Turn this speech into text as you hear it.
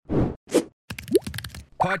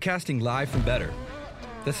Podcasting live from Better.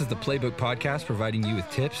 This is the Playbook Podcast, providing you with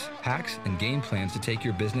tips, hacks, and game plans to take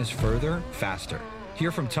your business further, faster.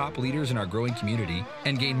 Hear from top leaders in our growing community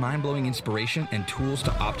and gain mind-blowing inspiration and tools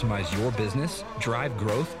to optimize your business, drive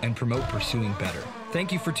growth, and promote pursuing better.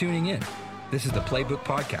 Thank you for tuning in. This is the Playbook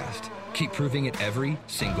Podcast. Keep proving it every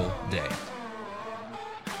single day.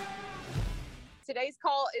 Today's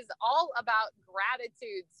call is all about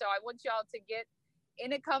gratitude. So I want y'all to get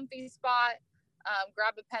in a comfy spot,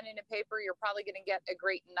 grab a pen and a paper. You're probably going to get a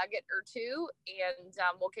great nugget or two, and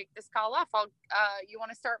we'll kick this call off. You want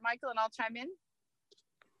to start, Michael, and I'll chime in?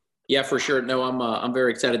 Yeah, for sure. No, I'm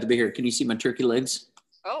very excited to be here. Can you see my turkey legs?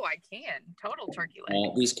 Oh, I can. Total turkey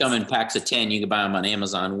leg. These come in packs of 10. You can buy them on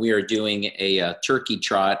Amazon. We are doing a turkey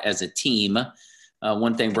trot as a team.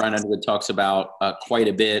 One thing Brian Underwood talks about quite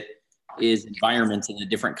a bit is environments and the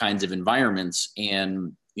different kinds of environments.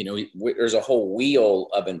 And, you know, there's a whole wheel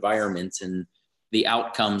of environments and the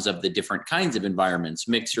outcomes of the different kinds of environments,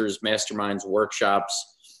 mixers, masterminds,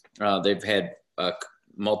 workshops. They've had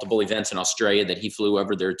multiple events in Australia that he flew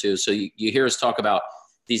over there to. So you hear us talk about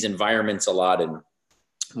these environments a lot. And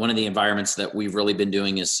one of the environments that we've really been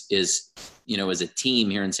doing is, you know, as a team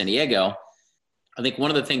here in San Diego. I think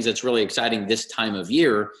one of the things that's really exciting this time of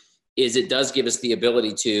year is it does give us the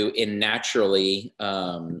ability to,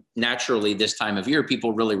 naturally this time of year,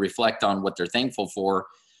 people really reflect on what they're thankful for.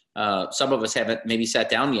 Some of us haven't maybe sat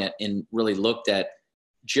down yet and really looked at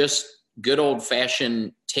just good old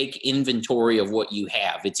fashioned take inventory of what you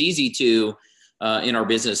have. It's easy to, in our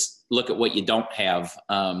business, look at what you don't have,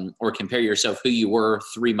 or compare yourself who you were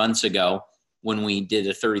 3 months ago when we did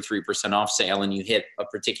a 33% off sale and you hit a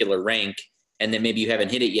particular rank, and then maybe you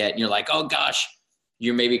haven't hit it yet and you're like, oh gosh,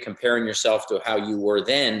 you're maybe comparing yourself to how you were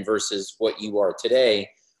then versus what you are today,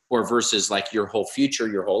 or versus like your whole future,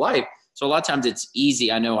 your whole life. So a lot of times it's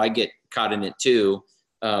easy. I know I get caught in it too,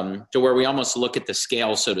 to where we almost look at the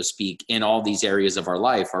scale, so to speak, in all these areas of our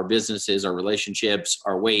life, our businesses, our relationships,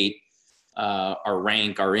 our weight, our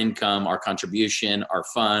rank, our income, our contribution, our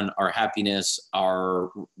fun, our happiness, our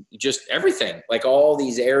just everything, like all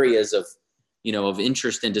these areas of, you know, of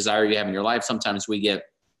interest and desire you have in your life. Sometimes we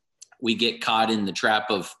get caught in the trap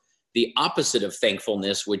of the opposite of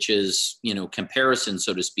thankfulness, which is, you know, comparison,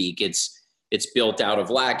 so to speak. It's built out of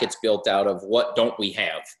lack. It's built out of what don't we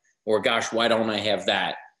have? Or gosh, why don't I have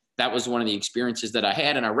that? That was one of the experiences that I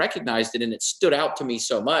had, and I recognized it, and it stood out to me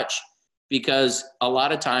so much because a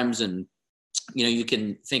lot of times, and you know, you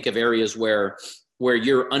can think of areas where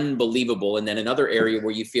you're unbelievable, and then another area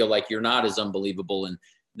where you feel like you're not as unbelievable. And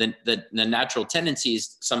the natural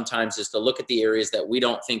tendencies sometimes is to look at the areas that we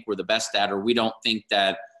don't think we're the best at, or we don't think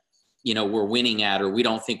that, you know, we're winning at, or we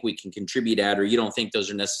don't think we can contribute at, or you don't think those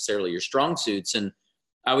are necessarily your strong suits. And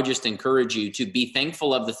I would just encourage you to be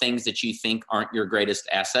thankful of the things that you think aren't your greatest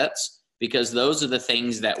assets, because those are the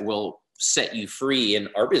things that will set you free in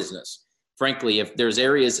our business. Frankly, if there's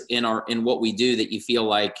areas in what we do that you feel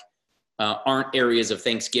like aren't areas of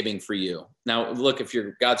thanksgiving for you. Now, look, if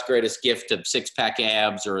you're God's greatest gift of six-pack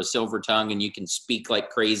abs or a silver tongue and you can speak like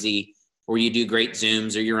crazy, or you do great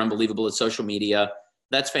Zooms, or you're unbelievable at social media,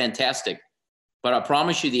 that's fantastic. But I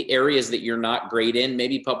promise you, the areas that you're not great in,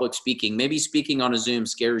 maybe public speaking, maybe speaking on a Zoom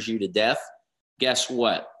scares you to death. Guess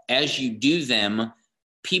what? As you do them,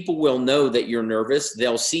 people will know that you're nervous.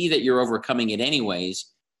 They'll see that you're overcoming it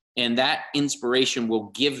anyways. And that inspiration will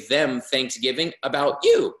give them thanksgiving about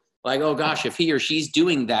you. Like, oh gosh, if he or she's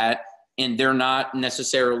doing that and they're not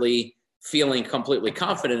necessarily feeling completely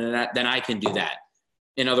confident in that, then I can do that.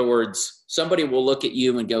 In other words, somebody will look at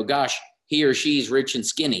you and go, gosh, he or she's rich and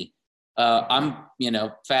skinny. I'm, you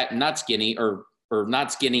know, fat and not skinny, or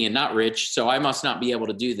not skinny and not rich. So I must not be able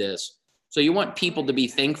to do this. So you want people to be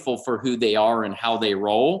thankful for who they are and how they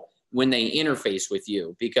roll when they interface with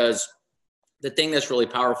you. Because the thing that's really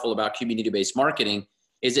powerful about community-based marketing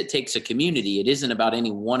is it takes a community. It isn't about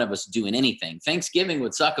any one of us doing anything. Thanksgiving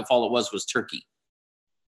would suck if all it was turkey.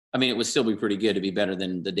 I mean, it would still be pretty good to be better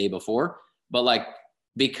than the day before. But like,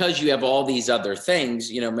 because you have all these other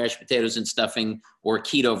things, you know, mashed potatoes and stuffing, or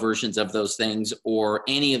keto versions of those things, or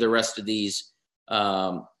any of the rest of these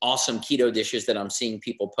awesome keto dishes that I'm seeing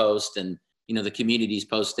people post, and, you know, the community's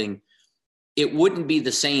posting, it wouldn't be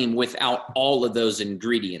the same without all of those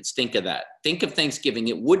ingredients. Think of that. Think of Thanksgiving.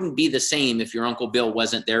 It wouldn't be the same if your Uncle Bill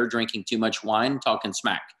wasn't there drinking too much wine, talking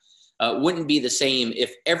smack. It wouldn't be the same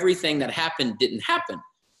if everything that happened didn't happen.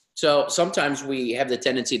 So sometimes we have the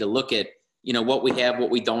tendency to look at, you know, what we have, what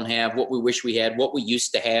we don't have, what we wish we had, what we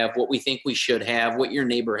used to have, what we think we should have, what your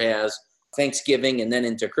neighbor has. Thanksgiving and then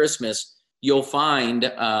into Christmas, you'll find,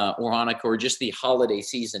 or Hanukkah, or just the holiday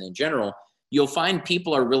season in general, you'll find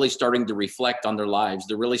people are really starting to reflect on their lives.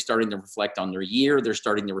 They're really starting to reflect on their year. They're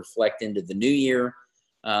starting to reflect into the new year.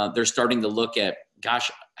 They're starting to look at,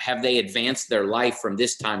 gosh, have they advanced their life from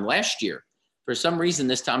this time last year? For some reason,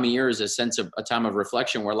 this time of year is a time of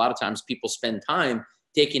reflection where a lot of times people spend time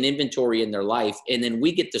taking inventory in their life. And then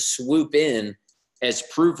we get to swoop in as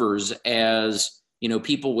provers, as, you know,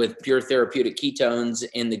 people with pure therapeutic ketones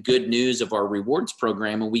and the good news of our rewards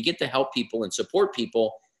program. And we get to help people and support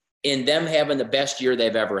people in them having the best year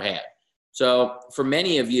they've ever had. So for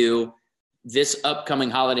many of you, this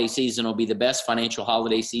upcoming holiday season will be the best financial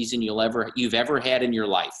holiday season you've ever had in your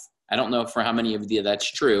life. I don't know for how many of you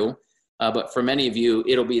that's true, but for many of you,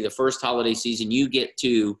 it'll be the first holiday season you get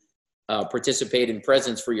to participate in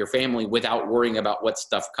presents for your family without worrying about what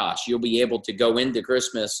stuff costs. You'll be able to go into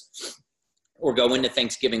Christmas or go into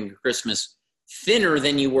Thanksgiving or Christmas thinner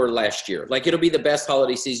than you were last year. Like, it'll be the best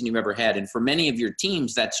holiday season you've ever had. And for many of your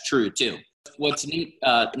teams, that's true too. What's neat,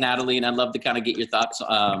 Natalie, and I'd love to kind of get your thoughts,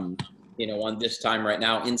 you know, on this time right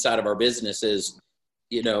now inside of our business is,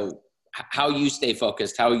 you know, how you stay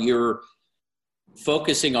focused, how you're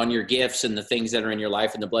focusing on your gifts and the things that are in your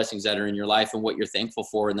life and the blessings that are in your life and what you're thankful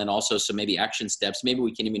for. And then also some maybe action steps. Maybe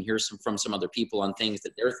we can even hear from some other people on things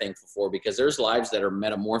that they're thankful for, because there's lives that are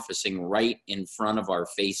metamorphosing right in front of our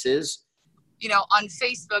faces. You know, on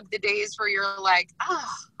Facebook, the days where you're like,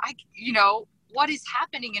 you know, what is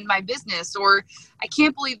happening in my business? Or I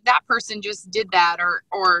can't believe that person just did that.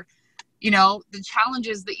 Or, you know, the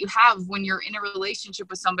challenges that you have when you're in a relationship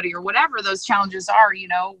with somebody, or whatever those challenges are. You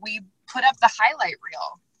know, we put up the highlight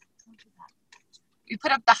reel. We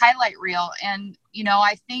put up the highlight reel. And, you know,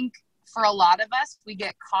 I think for a lot of us, we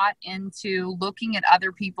get caught into looking at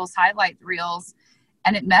other people's highlight reels,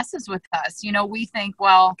 and it messes with us. You know, we think,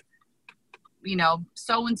 well, you know,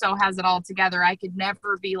 so-and-so has it all together. I could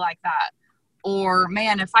never be like that. Or,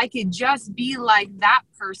 man, if I could just be like that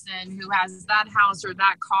person who has that house or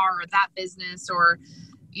that car or that business or,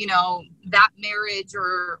 you know, that marriage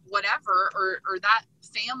or whatever, or that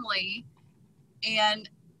family. And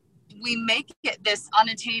we make it this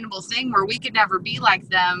unattainable thing where we could never be like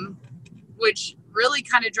them, which really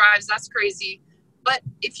kind of drives us crazy. But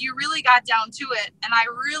if you really got down to it, and I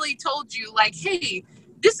really told you, like, hey,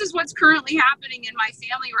 this is what's currently happening in my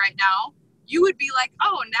family right now, you would be like,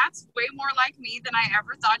 oh, Nat's way more like me than I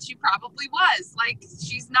ever thought she probably was. Like,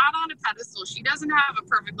 she's not on a pedestal. She doesn't have a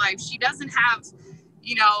perfect life. She doesn't have,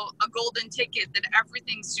 you know, a golden ticket that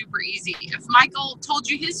everything's super easy. If Michael told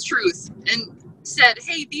you his truth and said,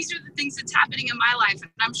 hey, these are the things that's happening in my life,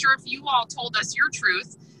 and I'm sure if you all told us your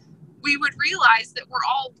truth, we would realize that we're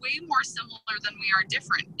all way more similar than we are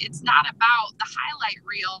different. It's not about the highlight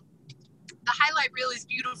reel. The highlight reel is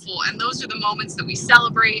beautiful, and those are the moments that we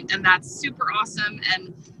celebrate, and that's super awesome.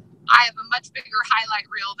 And I have a much bigger highlight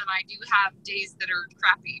reel than I do have days that are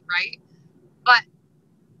crappy, right? But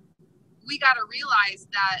we got to realize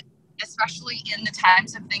that, especially in the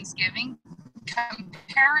times of Thanksgiving,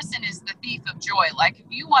 comparison is the thief of joy. Like, if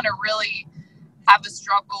you want to really have a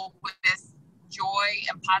struggle with joy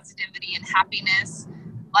and positivity and happiness,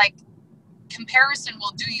 like, comparison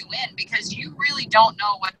will do you in, because you really don't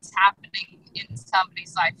know what's happening in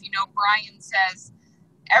somebody's life. You know, Brian says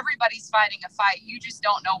everybody's fighting a fight, you just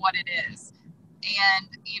don't know what it is. And,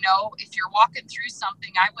 you know, if you're walking through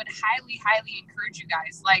something, I would highly encourage you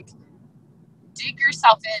guys, like, dig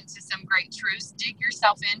yourself into some great truths, dig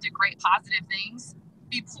yourself into great positive things,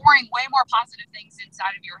 be pouring way more positive things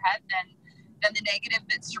inside of your head than the negative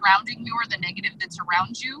that's surrounding you or the negative that's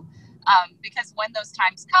around you. Because when those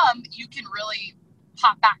times come, you can really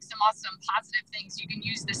pop back some awesome positive things. You can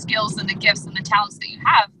use the skills and the gifts and the talents that you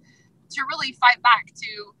have to really fight back to,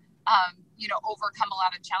 you know, overcome a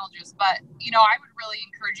lot of challenges. But, you know, I would really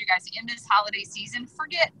encourage you guys in this holiday season,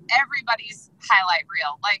 forget everybody's highlight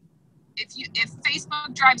reel. Like, if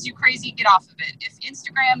Facebook drives you crazy, get off of it. If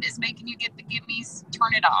Instagram is making you get the gimmies,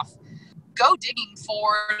 turn it off. Go digging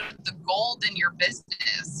for the gold in your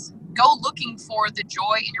business. Go looking for the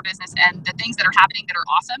joy in your business and the things that are happening that are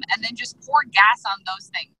awesome, and then just pour gas on those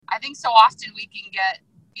things. I think so often we can get,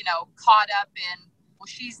 you know, caught up in, well,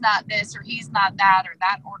 she's not this or he's not that, or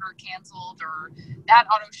that order canceled, or that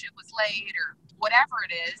auto ship was late, or whatever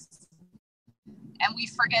it is. And we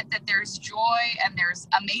forget that there's joy and there's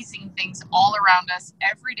amazing things all around us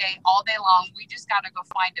every day, all day long. We just got to go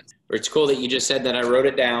find them. It's cool that you just said that. I wrote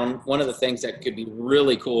it down. One of the things that could be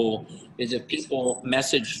really cool is if people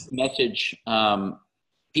message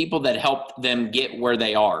people that help them get where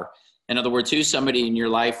they are. In other words, who's somebody in your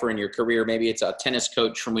life or in your career, maybe it's a tennis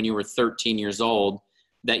coach from when you were 13 years old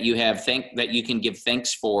that you have that you can give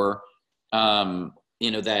thanks for,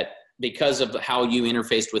 you know, because of how you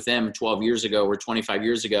interfaced with them 12 years ago or 25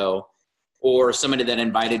 years ago, or somebody that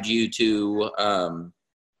invited you to,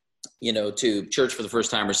 to church for the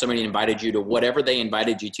first time, or somebody invited you to whatever they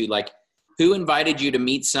invited you to, like who invited you to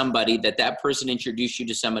meet somebody, that person introduced you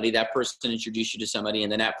to somebody, that person introduced you to somebody,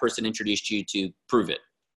 and then that person introduced you to Prove It.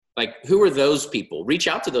 Like, who are those people? Reach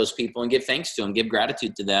out to those people and give thanks to them, give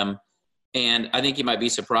gratitude to them. And I think you might be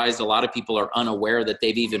surprised. A lot of people are unaware that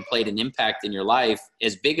they've even played an impact in your life,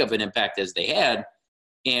 as big of an impact as they had.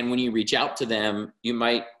 And when you reach out to them, you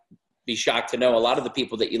might be shocked to know a lot of the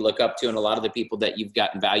people that you look up to and a lot of the people that you've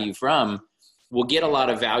gotten value from will get a lot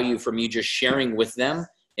of value from you just sharing with them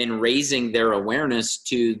and raising their awareness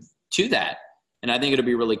to that. And I think it'll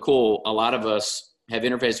be really cool. A lot of us have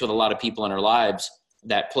interfaced with a lot of people in our lives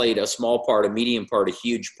that played a small part, a medium part, a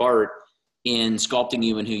huge part in sculpting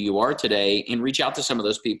you and who you are today, and reach out to some of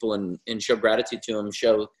those people and show gratitude to them.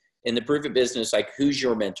 Show in the Prove It business, like, who's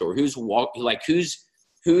your mentor, who's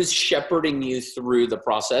shepherding you through the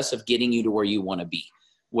process of getting you to where you want to be.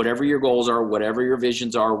 Whatever your goals are, whatever your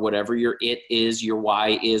visions are, whatever your it is, your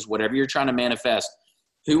why is, whatever you're trying to manifest,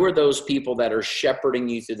 who are those people that are shepherding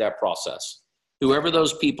you through that process? Whoever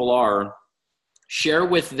those people are, share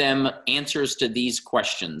with them answers to these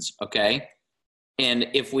questions, okay? And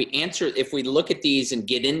if we look at these and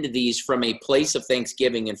get into these from a place of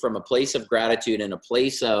thanksgiving and from a place of gratitude and a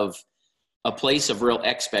place of real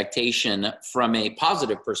expectation from a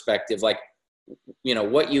positive perspective, like,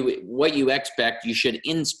 what you expect, you should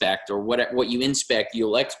inspect, or what you inspect,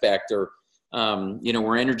 you'll expect, or,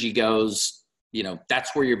 where energy goes,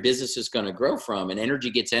 that's where your business is going to grow from. And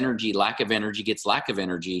energy gets energy, lack of energy gets lack of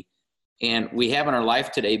energy. And we have in our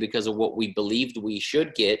life today because of what we believed we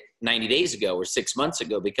should get 90 days ago or 6 months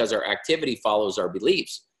ago, because our activity follows our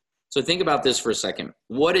beliefs. So think about this for a second.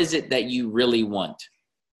 What is it that you really want?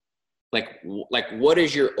 Like what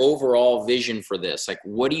is your overall vision for this? Like,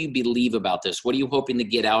 what do you believe about this? What are you hoping to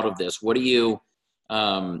get out of this? What are you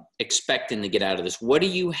expecting to get out of this? What do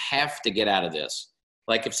you have to get out of this?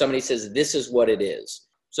 Like, if somebody says, this is what it is.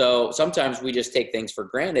 So sometimes we just take things for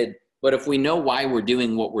granted. But if we know why we're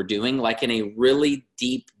doing what we're doing, like in a really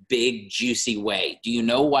deep, big, juicy way, do you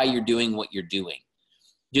know why you're doing what you're doing?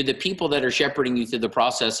 Do the people that are shepherding you through the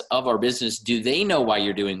process of our business, do they know why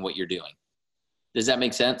you're doing what you're doing? Does that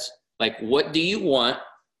make sense? Like, what do you want?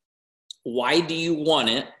 Why do you want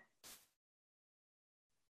it?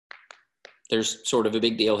 There's sort of a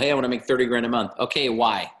big deal. Hey, I want to make 30 grand a month. Okay,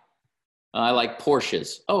 why? I like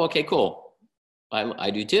Porsches. Oh, okay, cool. I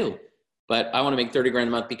do too. But I want to make 30 grand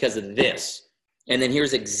a month because of this. And then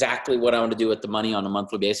here's exactly what I want to do with the money on a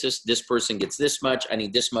monthly basis. This person gets this much. I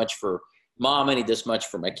need this much for mom. I need this much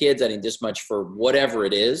for my kids. I need this much for whatever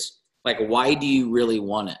it is. Like, why do you really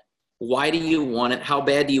want it? Why do you want it? How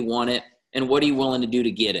bad do you want it? And what are you willing to do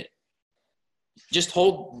to get it? Just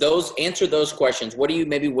answer those questions. What are you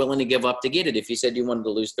maybe willing to give up to get it? If you said you wanted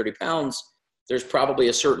to lose 30 pounds, there's probably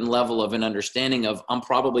a certain level of an understanding of, I'm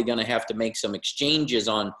probably going to have to make some exchanges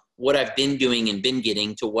on what I've been doing and been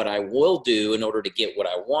getting to what I will do in order to get what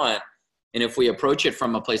I want. And if we approach it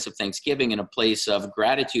from a place of thanksgiving and a place of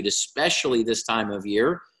gratitude, especially this time of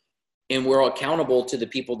year, and we're accountable to the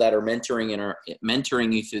people that are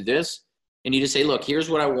mentoring you through this, and you just say, look, here's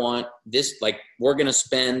what I want. This, like, we're going to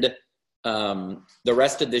spend the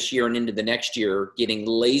rest of this year and into the next year getting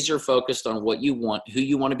laser focused on what you want, who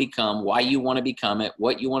you want to become, why you want to become it,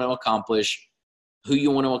 what you want to accomplish, who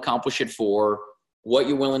you want to accomplish it for, what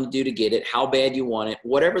you're willing to do to get it, how bad you want it,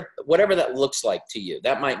 whatever that looks like to you.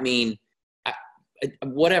 That might mean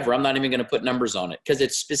whatever. I'm not even going to put numbers on it because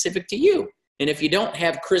it's specific to you. And if you don't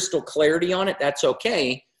have crystal clarity on it, that's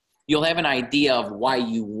okay. You'll have an idea of why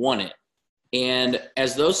you want it. And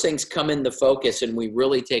as those things come into focus and we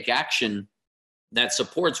really take action that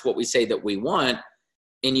supports what we say that we want,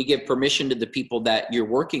 and you give permission to the people that you're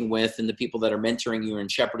working with and the people that are mentoring you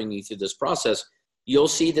and shepherding you through this process, you'll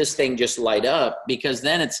see this thing just light up, because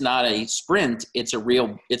then it's not a sprint. It's a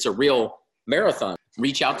real marathon.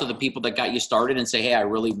 Reach out to the people that got you started and say, hey, I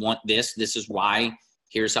really want this. This is why.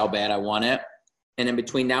 Here's how bad I want it. And in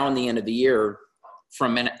between now and the end of the year,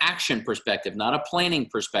 from an action perspective, not a planning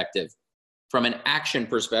perspective, from an action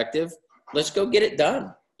perspective, let's go get it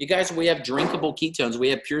done. You guys, we have drinkable ketones. We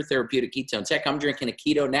have pure therapeutic ketones. Heck, I'm drinking a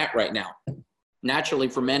keto nat right now. Naturally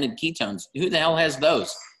fermented ketones. Who the hell has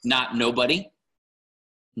those? Nobody.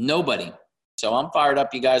 So I'm fired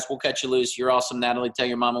up, you guys. We'll cut you loose. You're awesome, Natalie. Tell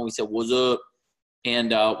your mama we said, what's up?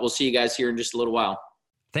 And we'll see you guys here in just a little while.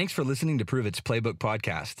 Thanks for listening to Prove It's Playbook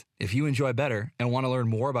podcast. If you enjoy better and want to learn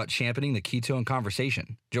more about championing the ketone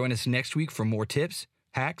conversation, join us next week for more tips,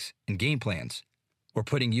 hacks, and game plans. We're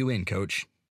putting you in, coach.